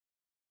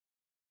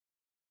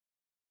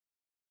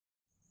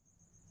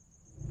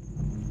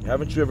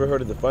Haven't you ever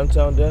heard of the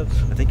Funtown deaths?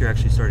 I think you're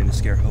actually starting to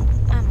scare Hope.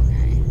 I'm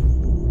okay.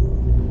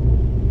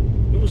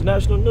 It was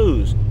national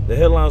news. The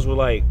headlines were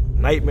like,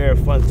 Nightmare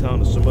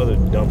Funtown or some other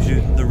dumb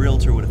shit. Dude, the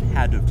realtor would have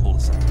had to have told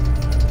us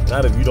something.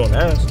 Not if you don't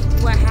ask.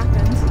 What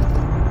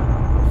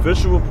happened?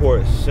 Official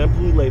reports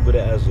simply labeled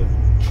it as a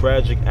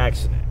tragic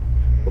accident.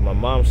 But my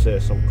mom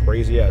said some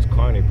crazy-ass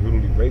carny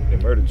brutally raped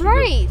and murdered you.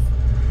 Bryce!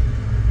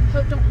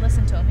 Hope, don't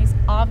listen to him. He's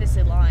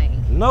obviously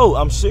lying. No,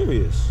 I'm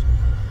serious.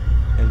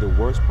 And the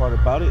worst part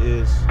about it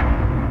is,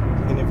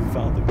 they never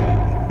found the guy.